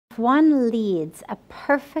If one leads a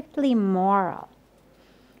perfectly moral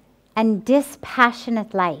and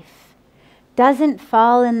dispassionate life, doesn't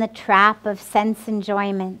fall in the trap of sense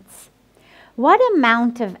enjoyments, what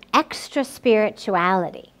amount of extra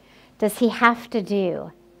spirituality does he have to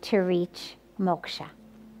do to reach moksha?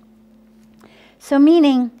 So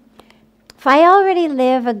meaning, if I already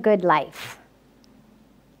live a good life,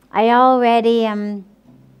 I already am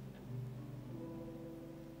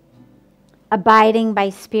abiding by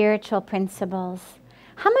spiritual principles,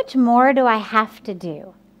 how much more do I have to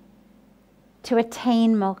do to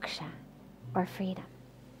attain moksha or freedom?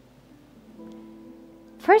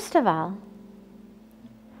 First of all,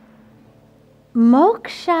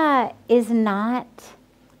 moksha is not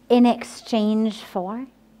in exchange for.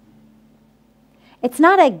 It's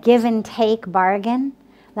not a give and take bargain,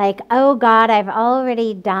 like, oh God, I've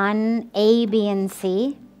already done A, B, and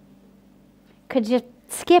C. Could you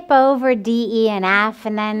skip over D, E, and F,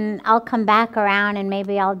 and then I'll come back around and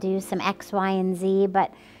maybe I'll do some X, Y, and Z,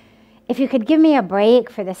 but if you could give me a break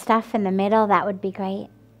for the stuff in the middle, that would be great.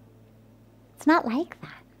 It's not like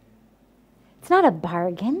that. It's not a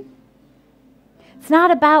bargain. It's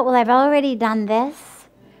not about, well, I've already done this.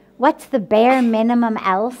 What's the bare minimum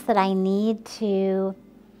else that I need to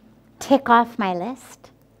tick off my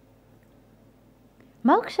list?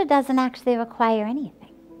 Moksha doesn't actually require anything.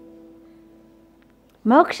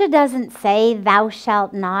 Moksha doesn't say, thou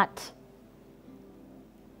shalt not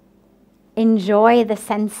enjoy the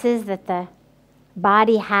senses that the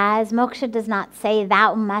body has. Moksha does not say,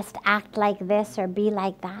 thou must act like this or be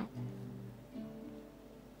like that.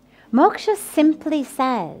 Moksha simply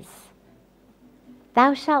says,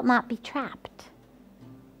 thou shalt not be trapped.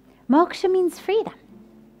 Moksha means freedom.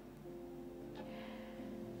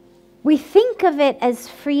 We think of it as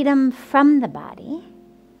freedom from the body,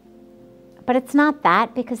 but it's not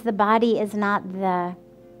that, because the body is not the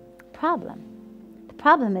problem. The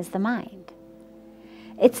problem is the mind.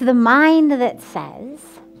 It's the mind that says,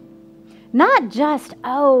 not just,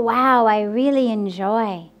 oh wow, I really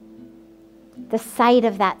enjoy the sight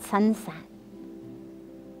of that sunset,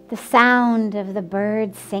 the sound of the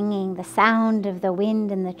birds singing, the sound of the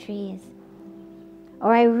wind in the trees,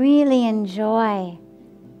 or I really enjoy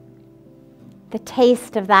the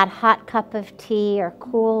taste of that hot cup of tea or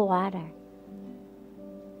cool water.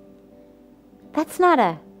 That's not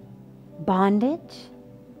a bondage.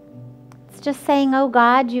 It's just saying, oh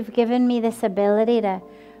God, you've given me this ability to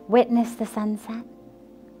witness the sunset,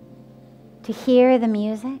 to hear the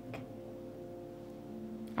music.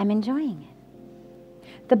 I'm enjoying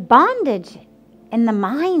it. The bondage in the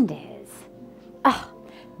mind is, oh,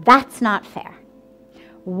 that's not fair.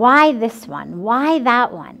 Why this one? Why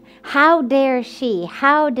that one? How dare she?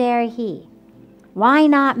 How dare he? Why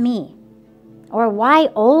not me? Or why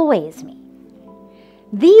always me?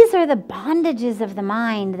 These are the bondages of the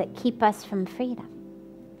mind that keep us from freedom.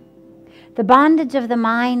 The bondage of the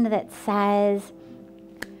mind that says,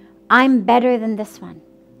 I'm better than this one.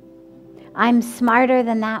 I'm smarter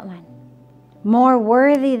than that one. More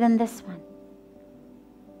worthy than this one.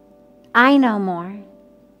 I know more.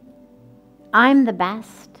 I'm the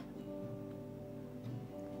best.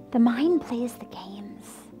 The mind plays the games.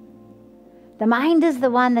 The mind is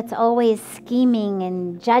the one that's always scheming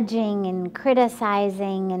and judging and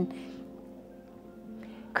criticizing and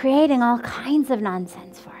creating all kinds of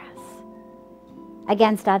nonsense for us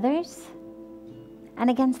against others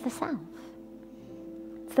and against the self.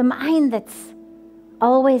 It's the mind that's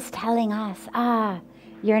always telling us,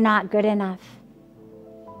 you're not good enough.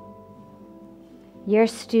 You're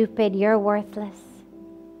stupid, you're worthless.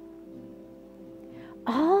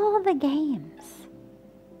 All the games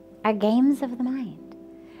are games of the mind.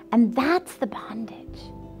 And that's the bondage,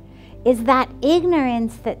 is that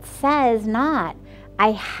ignorance that says not,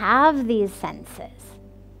 I have these senses,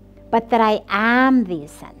 but that I am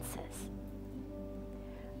these senses.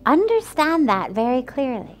 Understand that very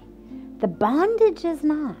clearly. The bondage is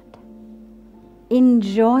not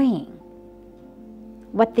enjoying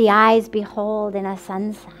what the eyes behold in a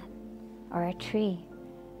sunset or a tree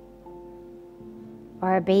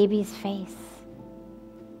or a baby's face,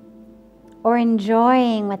 or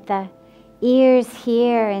enjoying what the ears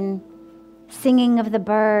hear in singing of the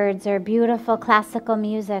birds or beautiful classical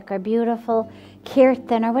music or beautiful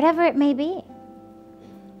kirtan or whatever it may be.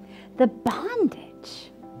 The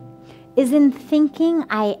bondage is in thinking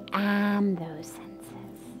I am those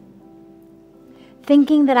senses,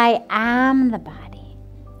 thinking that I am the body,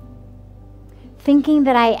 thinking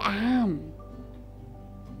that I am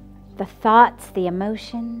the thoughts, the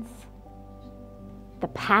emotions, the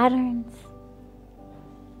patterns,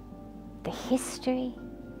 the history,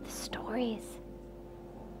 the stories.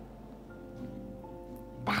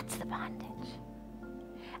 That's the bondage.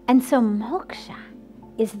 And so moksha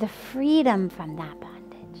is the freedom from that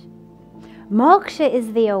bondage. Moksha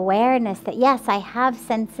is the awareness that, yes, I have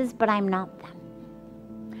senses, but I'm not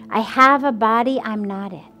them. I have a body, I'm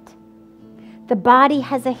not it. The body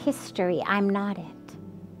has a history, I'm not it.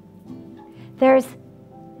 There's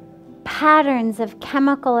patterns of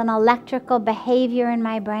chemical and electrical behavior in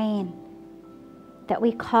my brain that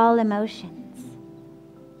we call emotions.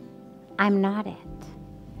 I'm not it.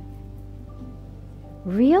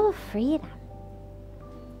 Real freedom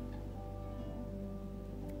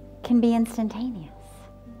can be instantaneous,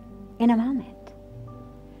 in a moment.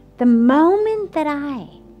 The moment that I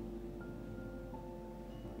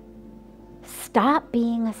stop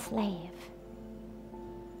being a slave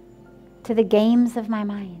to the games of my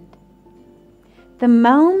mind, the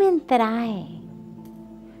moment that I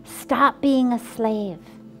stop being a slave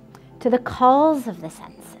to the calls of the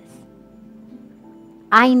senses,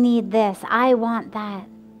 I need this, I want that.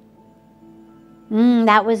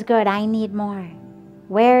 That was good, I need more.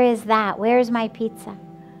 Where is that? Where's my pizza?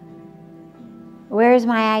 Where's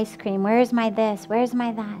my ice cream? Where's my this? Where's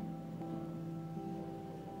my that?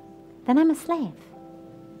 Then I'm a slave.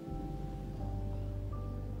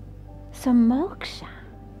 So moksha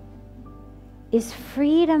is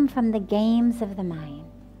freedom from the games of the mind.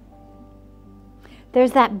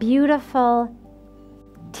 There's that beautiful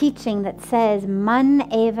teaching that says, Man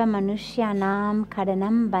eva manushyanam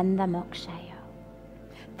karanam bandha mokshayo.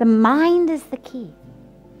 The mind is the key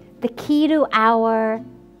to our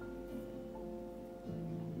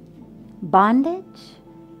bondage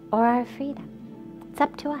or our freedom. It's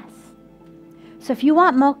up to us. So if you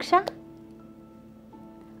want moksha,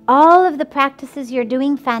 all of the practices you're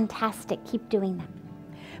doing, fantastic, keep doing them.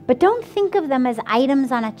 But don't think of them as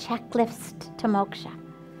items on a checklist to moksha.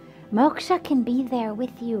 Moksha can be there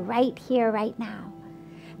with you right here, right now.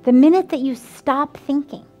 The minute that you stop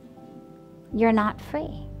thinking, you're not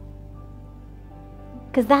free.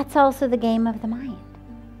 Because that's also the game of the mind.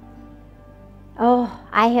 Oh,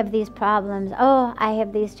 I have these problems. Oh, I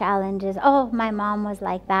have these challenges. Oh, my mom was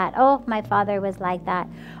like that. Oh, my father was like that.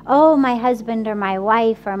 Oh, my husband or my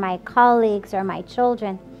wife or my colleagues or my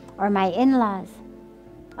children or my in-laws.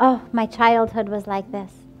 Oh, my childhood was like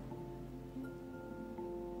this.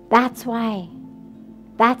 That's why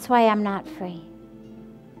I'm not free.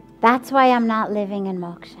 That's why I'm not living in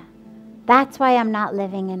moksha. That's why I'm not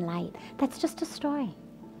living in light. That's just a story.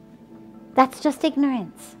 That's just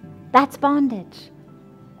ignorance. That's bondage.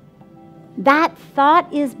 That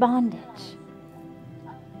thought is bondage.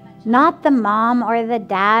 Not the mom or the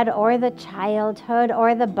dad or the childhood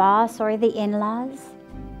or the boss or the in-laws,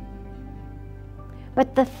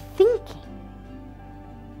 but the thinking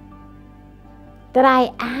that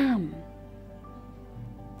I am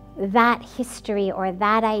that history or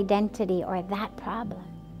that identity or that problem.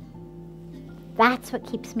 That's what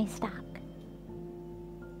keeps me stuck.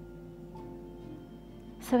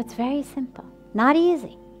 So it's very simple. Not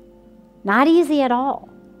easy. Not easy at all.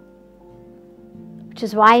 Which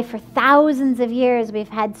is why for thousands of years we've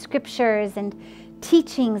had scriptures and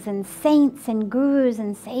teachings and saints and gurus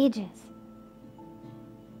and sages.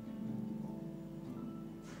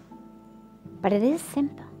 But it is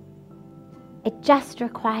simple. It just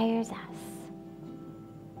requires us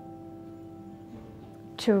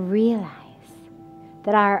to realize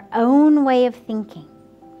that our own way of thinking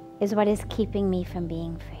is what is keeping me from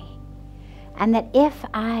being free. And that if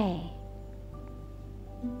I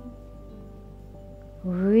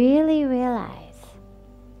really realize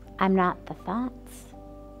I'm not the thoughts,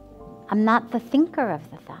 I'm not the thinker of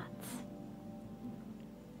the thoughts,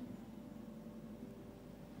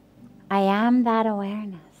 I am that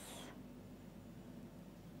awareness.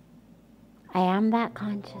 I am that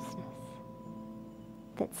consciousness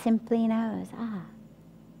that simply knows,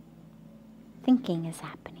 thinking is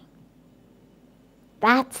happening.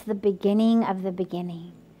 That's the beginning of the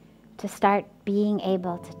beginning, to start being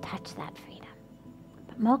able to touch that freedom.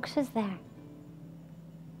 But moksha's there,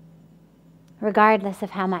 regardless of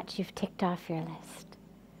how much you've ticked off your list.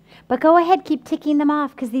 But go ahead, keep ticking them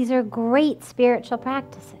off, because these are great spiritual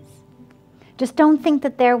practices. Just don't think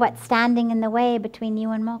that they're what's standing in the way between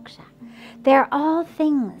you and moksha. They're all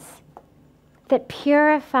things that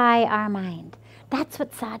purify our mind. That's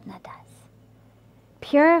what sadhana does.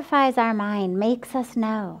 Purifies our mind, makes us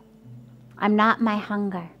know, I'm not my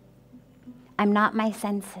hunger. I'm not my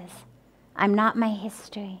senses. I'm not my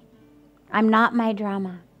history. I'm not my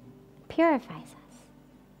drama. Purifies us.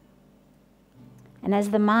 And as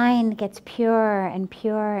the mind gets purer and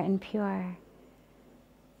purer and purer,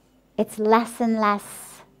 it's less and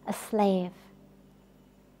less a slave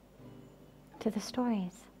to the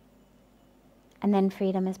stories. and then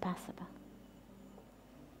freedom is possible.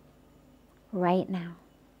 Right now.